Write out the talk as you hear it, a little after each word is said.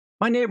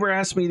My neighbor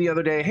asked me the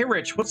other day, "Hey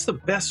Rich, what's the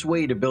best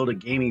way to build a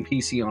gaming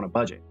PC on a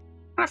budget?"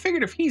 And I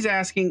figured if he's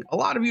asking, a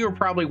lot of you are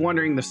probably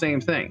wondering the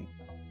same thing.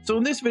 So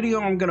in this video,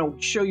 I'm going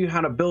to show you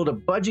how to build a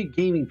budget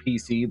gaming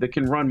PC that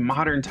can run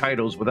modern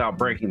titles without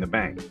breaking the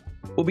bank.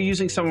 We'll be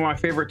using some of my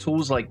favorite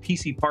tools like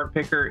PC Part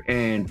Picker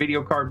and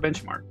Video Card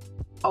Benchmark.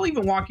 I'll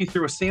even walk you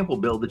through a sample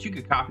build that you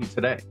could copy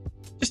today.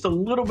 Just a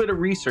little bit of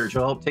research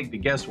will help take the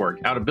guesswork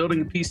out of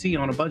building a PC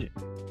on a budget.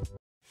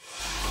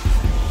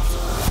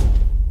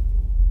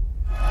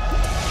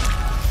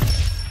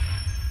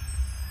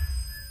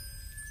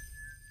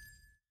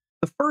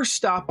 The first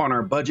stop on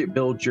our budget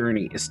build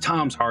journey is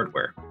Tom's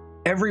Hardware.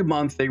 Every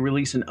month, they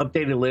release an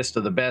updated list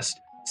of the best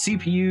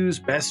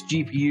CPUs, best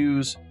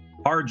GPUs,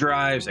 hard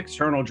drives,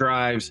 external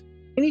drives,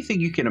 anything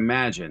you can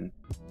imagine.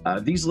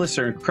 These lists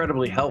are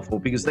incredibly helpful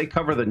because they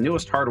cover the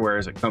newest hardware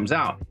as it comes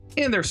out,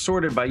 and they're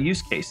sorted by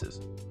use cases,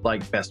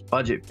 like best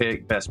budget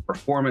pick, best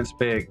performance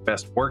pick,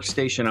 best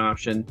workstation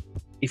option.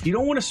 If you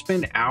don't want to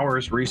spend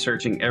hours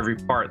researching every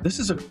part, this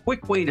is a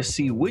quick way to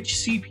see which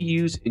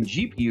CPUs and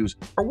GPUs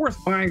are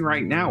worth buying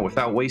right now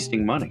without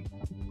wasting money.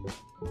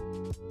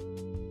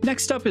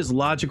 Next up is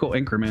Logical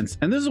Increments,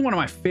 and this is one of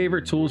my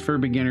favorite tools for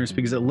beginners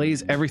because it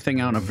lays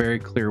everything out in a very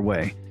clear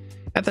way.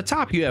 At the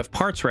top, you have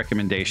parts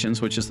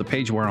recommendations, which is the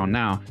page we're on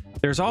now.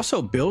 There's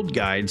also build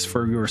guides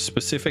for your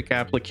specific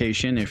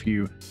application if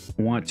you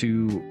want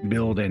to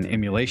build an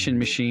emulation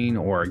machine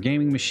or a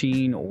gaming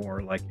machine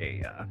or like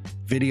a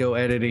video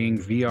editing,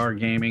 VR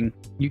gaming.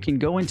 You can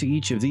go into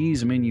each of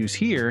these menus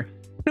here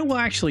and it will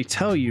actually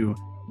tell you,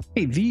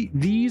 hey,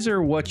 these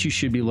are what you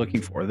should be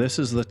looking for. This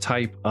is the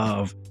type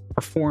of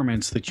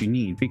performance that you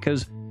need,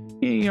 because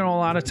a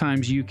lot of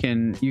times you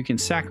can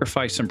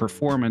sacrifice some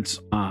performance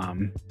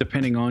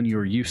depending on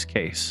your use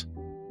case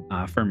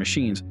for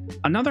machines.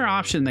 Another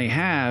option they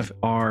have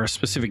are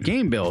specific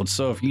game builds.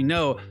 So if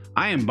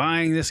I am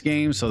buying this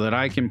game so that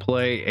I can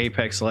play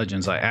Apex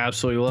Legends. I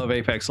absolutely love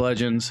Apex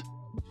Legends.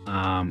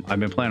 I've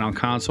been playing on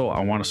console. I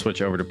want to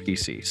switch over to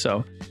PC.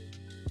 So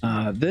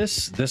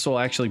this will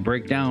actually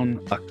break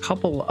down a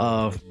couple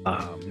of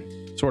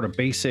sort of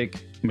basic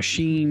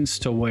machines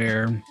to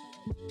where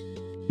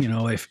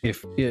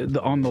if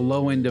on the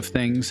low end of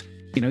things,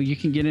 you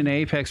can get an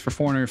Apex for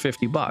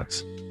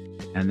 $450.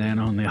 And then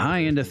on the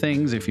high end of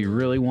things, if you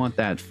really want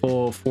that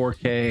full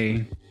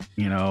 4K,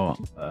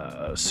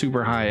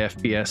 super high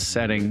FPS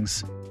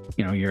settings,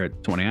 you're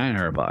at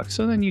 $2,900.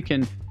 So then you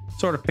can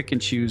sort of pick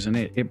and choose, and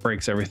it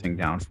breaks everything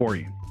down for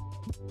you.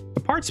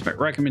 The parts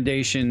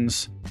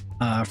recommendations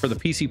for the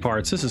PC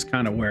parts, this is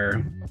kind of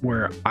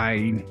where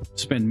I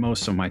spend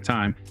most of my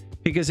time,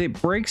 because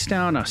it breaks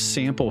down a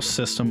sample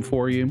system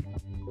for you.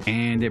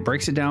 And it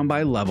breaks it down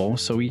by level.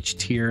 So each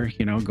tier,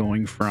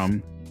 going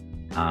from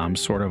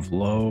sort of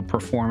low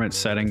performance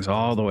settings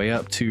all the way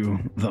up to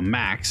the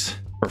max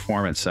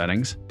performance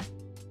settings.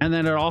 And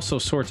then it also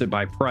sorts it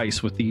by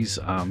price with these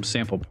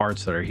sample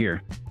parts that are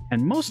here.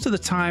 And most of the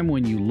time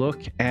when you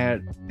look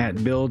at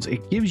builds,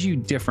 it gives you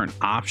different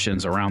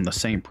options around the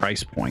same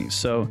price point.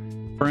 So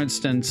for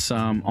instance,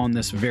 on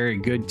this very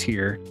good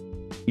tier,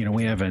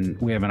 we have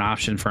an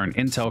option for an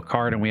Intel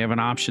card and we have an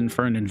option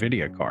for an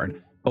NVIDIA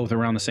card, both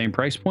around the same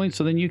price point,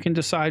 so then you can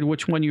decide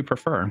which one you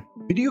prefer.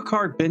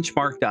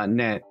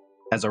 VideoCardBenchmark.net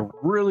has a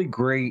really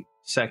great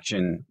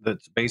section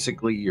that's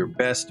basically your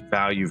best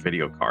value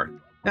video card.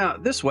 Now,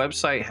 this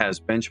website has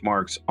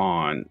benchmarks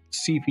on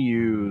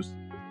CPUs,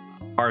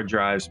 hard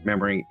drives,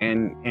 memory,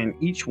 and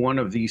each one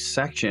of these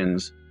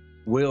sections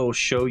will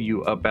show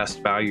you a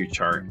best value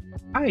chart.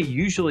 I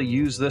usually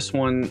use this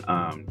one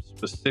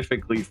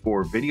specifically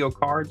for video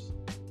cards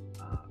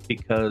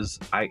because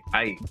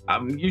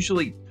I'm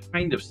usually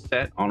kind of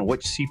set on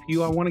which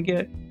CPU I want to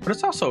get, but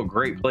it's also a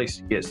great place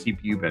to get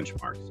CPU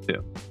benchmarks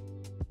too.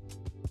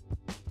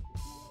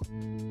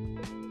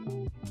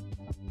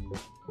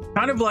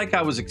 Kind of like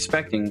I was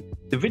expecting,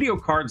 the video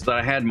cards that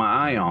I had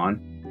my eye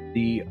on,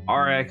 the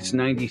RX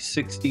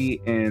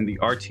 9060 and the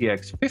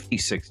RTX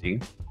 5060,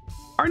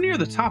 are near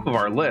the top of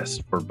our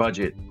list for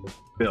budget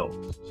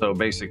builds. So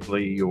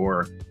basically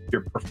your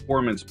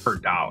performance per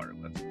dollar,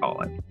 let's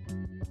call it.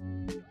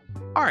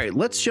 All right,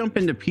 let's jump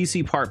into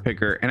PC Part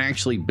Picker and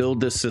actually build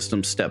this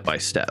system step by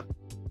step.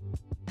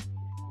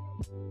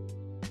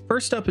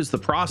 First up is the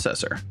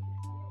processor.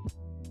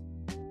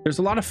 There's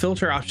a lot of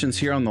filter options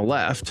here on the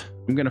left.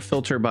 I'm going to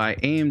filter by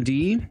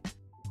AMD,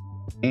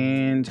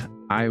 and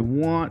I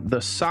want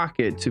the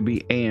socket to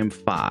be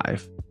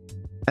AM5.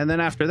 And then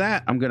after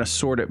that, I'm going to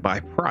sort it by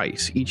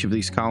price. Each of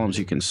these columns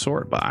you can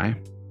sort by.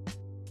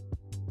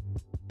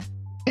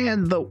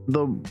 And the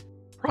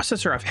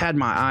processor I've had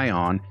my eye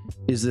on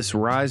is this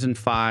Ryzen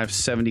 5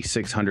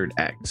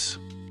 7600X.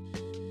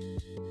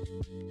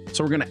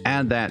 So we're going to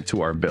add that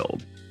to our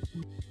build.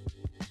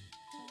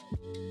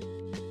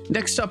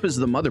 Next up is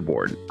the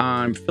motherboard.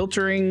 I'm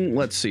filtering,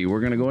 let's see,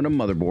 we're going to go into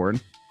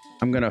motherboard.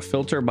 I'm going to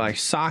filter by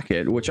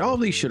socket, which all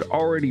of these should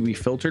already be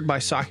filtered by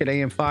socket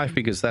AM5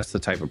 because that's the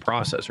type of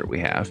processor we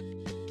have.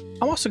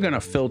 I'm also going to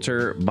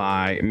filter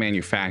by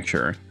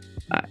manufacturer.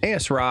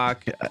 AS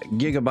Rock,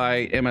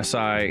 Gigabyte,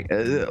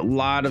 MSI, a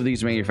lot of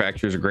these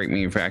manufacturers are great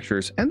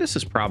manufacturers, and this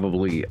is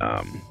probably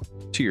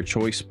to your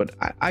choice, but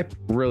I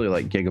really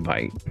like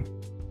Gigabyte.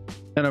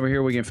 And over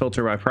here we can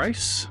filter by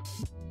price.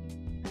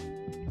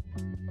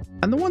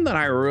 And the one that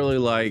I really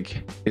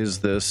like is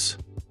this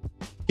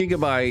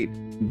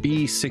Gigabyte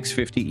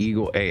B650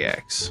 Eagle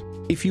AX.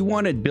 If you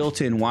wanted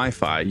built-in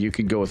Wi-Fi, you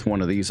could go with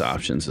one of these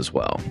options as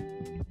well.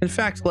 In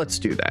fact, let's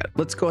do that.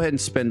 Let's go ahead and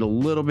spend a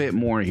little bit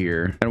more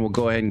here, and we'll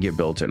go ahead and get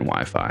built-in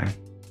Wi-Fi.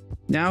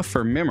 Now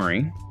for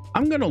memory,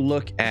 I'm going to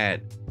look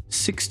at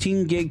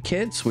 16 gig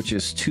kits, which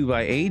is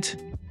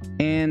 2x8,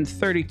 and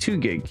 32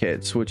 gig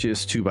kits, which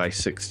is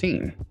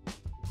 2x16.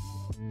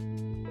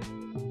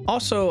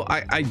 Also,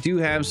 I do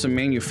have some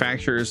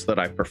manufacturers that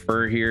I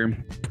prefer here.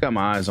 I've got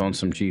my eyes on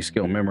some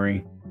G.Skill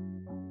memory.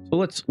 So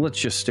let's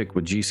just stick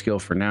with G.Skill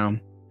for now.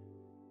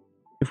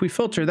 If we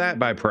filter that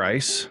by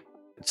price,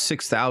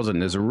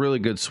 6,000 is a really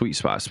good sweet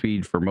spot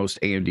speed for most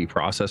AMD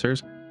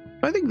processors.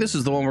 I think this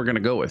is the one we're going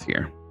to go with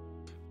here.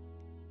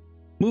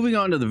 Moving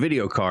on to the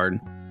video card.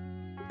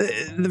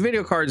 The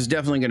video card is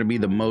definitely going to be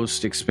the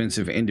most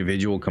expensive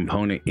individual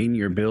component in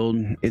your build.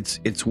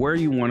 It's where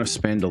you want to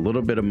spend a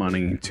little bit of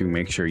money to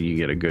make sure you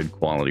get a good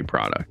quality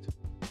product.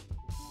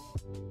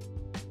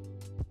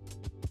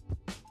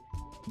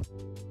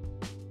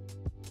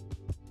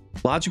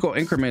 Logical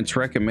Increments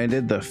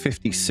recommended the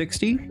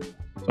 5060.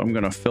 So I'm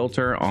going to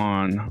filter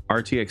on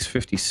RTX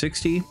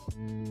 5060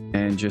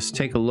 and just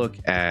take a look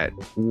at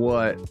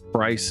what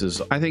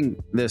prices. I think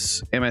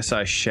this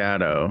MSI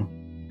Shadow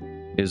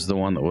is the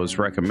one that was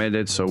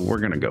recommended, so we're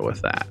going to go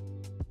with that.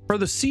 For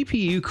the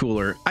CPU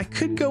cooler, I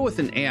could go with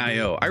an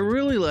AIO. I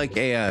really like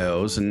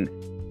AIOs, and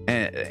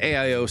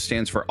AIO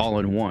stands for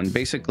all-in-one.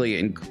 Basically, it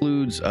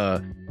includes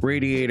a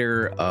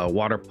radiator, a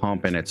water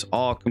pump, and it's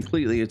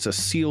a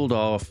sealed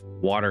off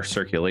water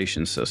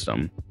circulation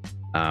system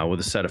with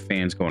a set of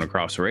fans going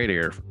across the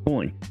radiator for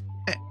cooling.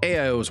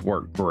 AIOs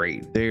work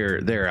great.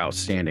 They're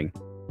outstanding.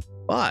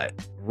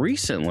 But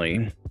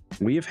recently,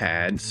 we've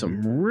had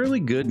some really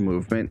good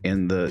movement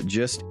in the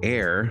just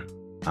air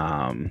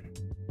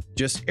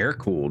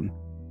cooled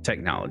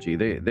technology.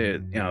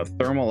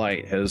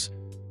 Thermalrite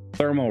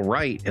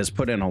has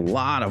put in a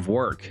lot of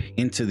work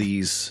into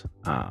these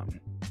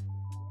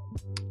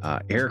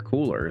air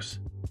coolers,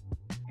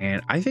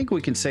 and I think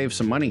we can save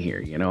some money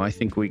here. I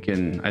think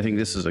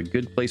this is a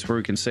good place where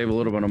we can save a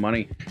little bit of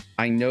money.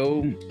 I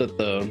know that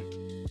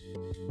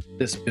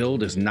this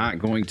build is not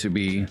going to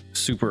be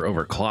super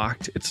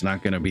overclocked. It's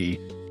not going to be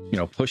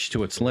pushed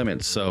to its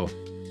limits. So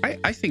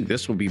I think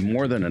this will be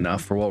more than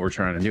enough for what we're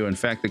trying to do. In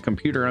fact, the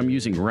computer I'm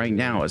using right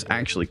now is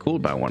actually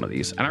cooled by one of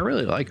these, and I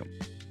really like them.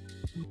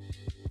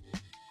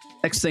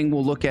 Next thing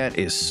we'll look at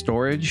is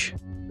storage.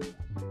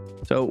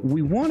 So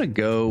we want to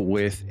go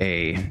with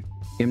a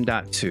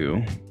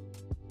M.2,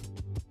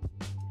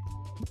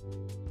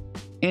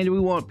 and we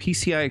want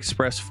PCI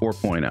Express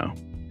 4.0.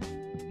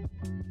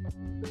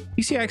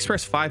 PCI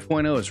Express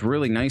 5.0 is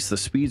really nice. The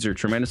speeds are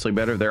tremendously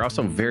better. They're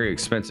also very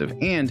expensive,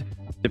 and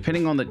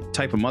depending on the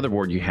type of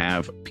motherboard you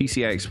have,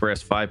 PCI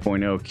Express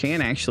 5.0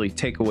 can actually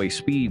take away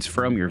speeds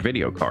from your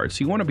video card,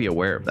 so you want to be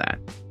aware of that.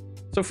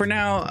 So for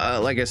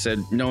now, like I said,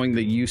 knowing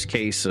the use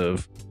case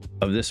of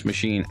this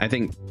machine, I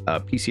think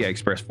PCI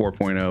Express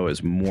 4.0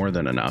 is more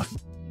than enough.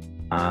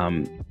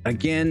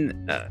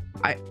 Again,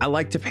 I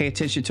like to pay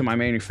attention to my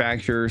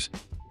manufacturers.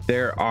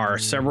 There are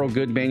several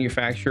good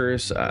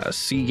manufacturers,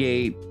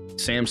 Seagate,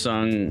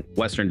 Samsung,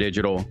 Western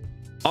Digital,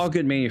 all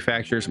good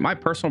manufacturers. My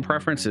personal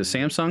preference is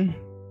Samsung.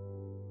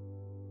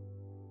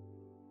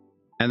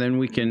 And then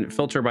we can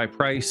filter by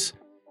price.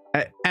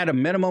 At a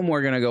minimum,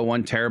 we're going to go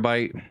 1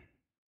 terabyte.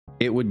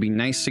 It would be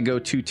nice to go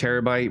 2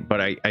 terabyte,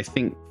 but I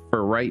think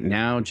for right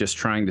now, just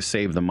trying to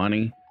save the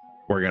money,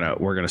 we're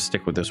gonna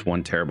stick with this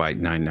 1 terabyte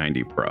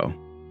 990 Pro.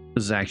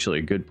 This is actually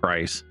a good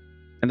price,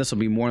 and this will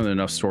be more than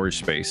enough storage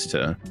space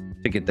to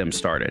get them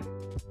started.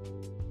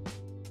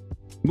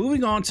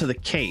 Moving on to the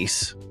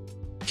case.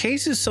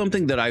 Case is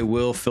something that I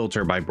will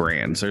filter by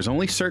brands. There's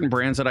only certain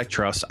brands that I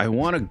trust. I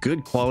want a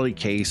good quality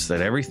case,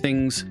 that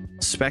everything's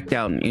spec'd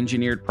out and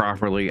engineered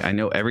properly. I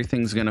know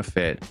everything's gonna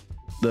fit.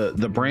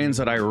 The brands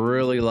that I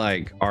really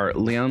like are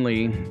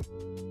Lianli,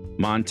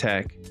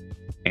 Montech,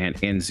 and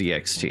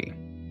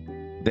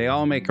NZXT. They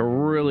all make a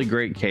really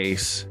great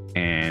case,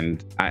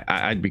 and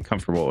I'd be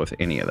comfortable with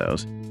any of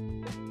those.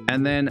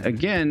 And then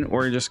again,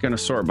 we're just going to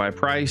sort by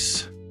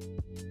price.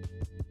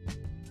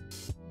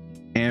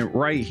 And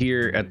right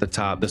here at the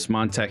top, this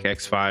Montech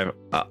X5,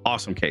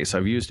 awesome case.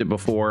 I've used it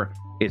before.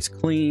 It's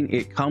clean.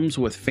 It comes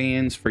with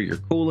fans for your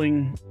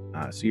cooling,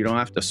 so you don't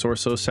have to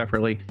source those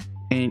separately.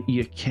 And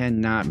you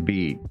cannot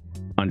beat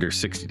under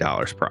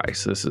 $60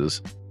 price. This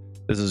is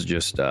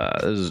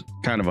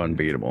kind of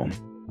unbeatable.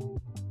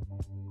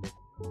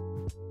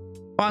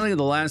 Finally,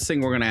 the last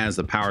thing we're going to add is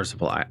the power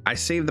supply. I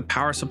saved the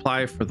power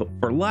supply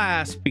for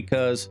last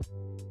because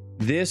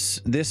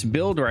this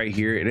build right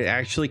here, it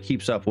actually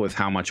keeps up with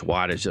how much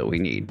wattage that we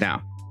need.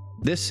 Now,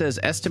 this says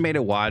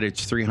estimated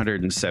wattage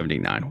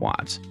 379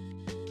 watts.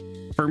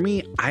 for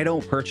me, I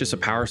don't purchase a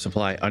power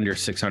supply under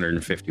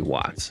 650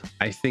 watts.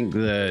 I think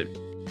that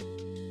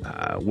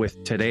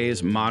with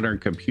today's modern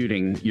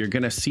computing, you're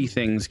going to see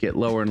things get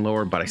lower and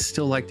lower, but I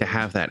still like to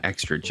have that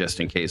extra just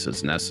in case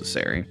it's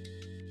necessary.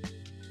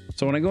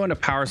 So when I go into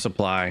power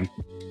supply,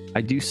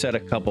 I do set a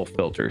couple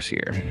filters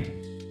here.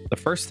 The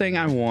first thing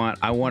I want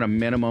a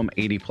minimum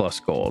 80 plus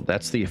gold.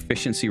 That's the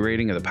efficiency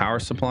rating of the power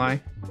supply.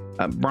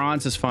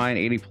 Bronze is fine,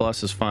 80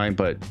 plus is fine,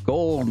 but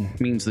gold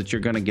means that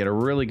you're going to get a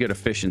really good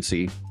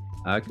efficiency.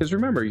 Because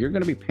remember, you're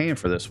going to be paying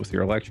for this with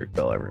your electric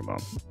bill every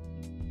month.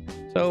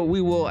 So we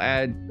will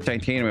add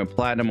titanium and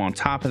platinum on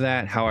top of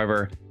that.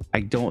 However, I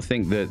don't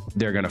think that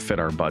they're going to fit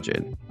our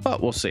budget,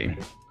 but we'll see.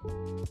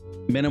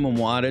 Minimum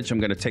wattage, I'm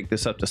going to take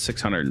this up to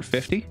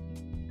 650.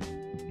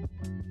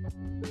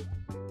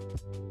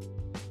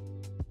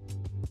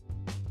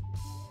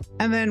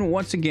 And then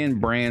once again,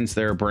 brands,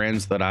 there are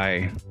brands that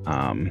I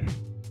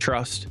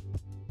trust.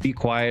 Be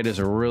Quiet is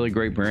a really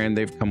great brand.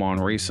 They've come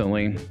on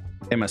recently.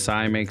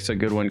 MSI makes a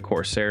good one.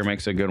 Corsair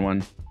makes a good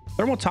one.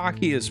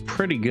 Thermaltake is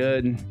pretty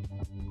good.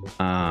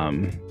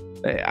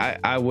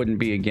 I wouldn't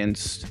be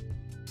against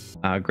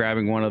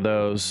grabbing one of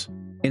those.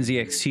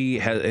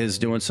 NZXT is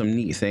doing some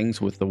neat things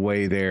with the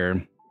way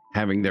they're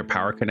having their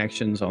power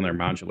connections on their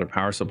modular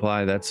power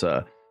supply.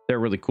 They're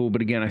really cool.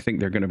 But again, I think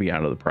they're going to be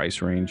out of the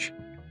price range.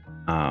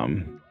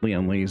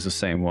 Leon Lee is the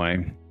same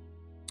way.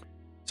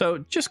 So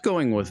just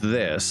going with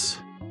this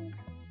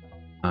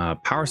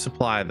power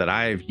supply that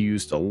I've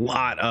used a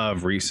lot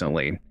of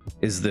recently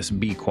is this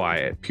Be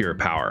Quiet Pure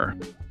Power.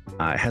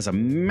 It has a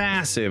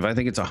massive, I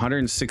think it's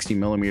 160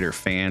 millimeter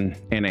fan,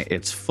 and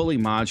it's fully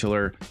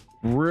modular.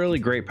 Really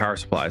great power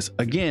supplies.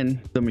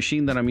 Again, the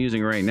machine that I'm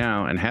using right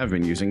now and have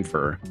been using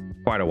for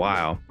quite a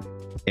while,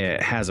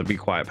 it has a Be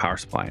Quiet power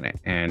supply in it,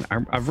 and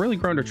I've really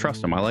grown to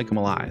trust them. I like them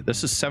a lot.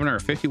 This is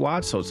 750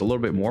 watts, so it's a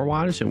little bit more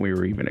wattage than we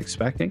were even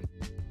expecting,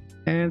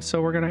 and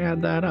so we're going to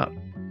add that up.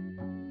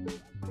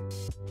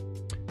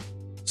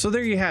 So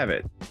there you have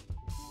it.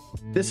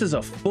 This is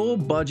a full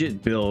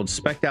budget build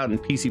spec'd out in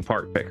PC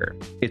Part Picker.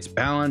 It's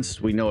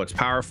balanced. We know it's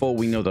powerful.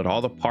 We know that all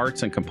the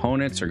parts and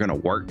components are going to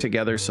work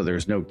together, so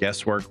there's no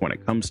guesswork when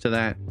it comes to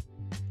that.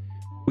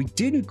 We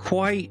didn't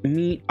quite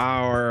meet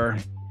our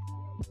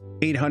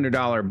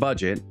 $800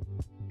 budget,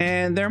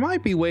 and there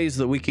might be ways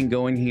that we can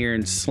go in here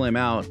and slim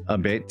out a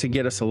bit to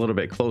get us a little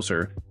bit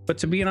closer. But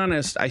to be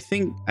honest, I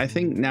think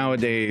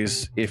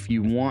nowadays, if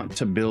you want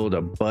to build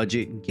a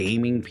budget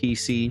gaming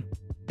PC,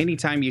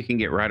 anytime you can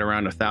get right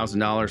around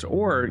 $1,000,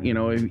 or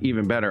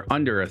even better,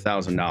 under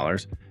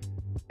 $1,000,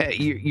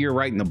 you're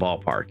right in the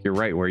ballpark. You're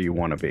right where you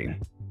want to be.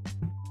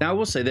 Now, I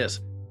will say this: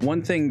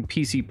 one thing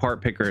PC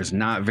Part Picker is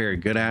not very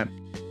good at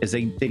is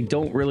they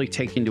don't really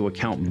take into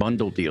account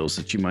bundle deals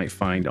that you might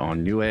find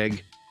on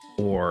Newegg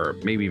or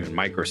maybe even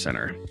Micro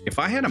Center. If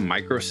I had a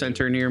Micro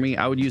Center near me,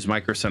 I would use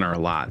Micro Center a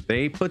lot.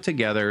 They put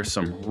together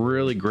some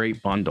really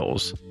great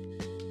bundles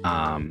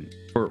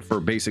for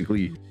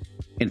basically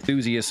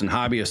enthusiasts and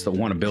hobbyists that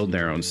want to build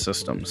their own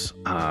systems.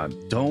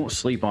 Don't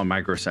sleep on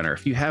Micro Center.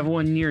 If you have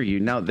one near you,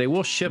 now they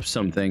will ship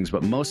some things,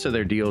 but most of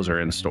their deals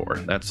are in store.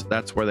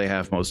 That's where they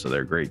have most of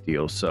their great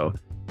deals. So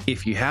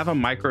if you have a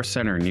Micro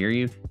Center near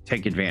you,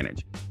 take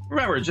advantage.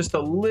 Remember, just a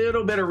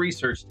little bit of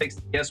research takes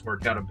the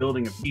guesswork out of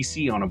building a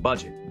PC on a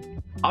budget.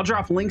 I'll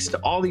drop links to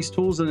all these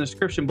tools in the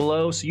description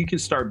below so you can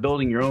start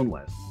building your own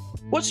list.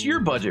 What's your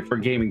budget for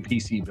gaming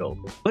PC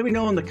build? Let me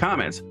know in the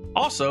comments.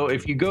 Also,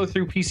 if you go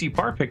through PC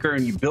Part Picker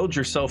and you build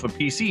yourself a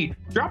PC,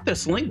 drop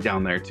this link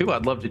down there too.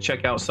 I'd love to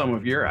check out some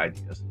of your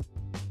ideas.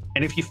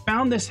 And if you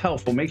found this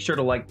helpful, make sure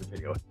to like the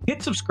video,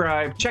 hit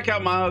subscribe, check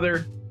out my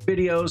other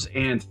videos,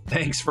 and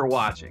thanks for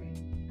watching.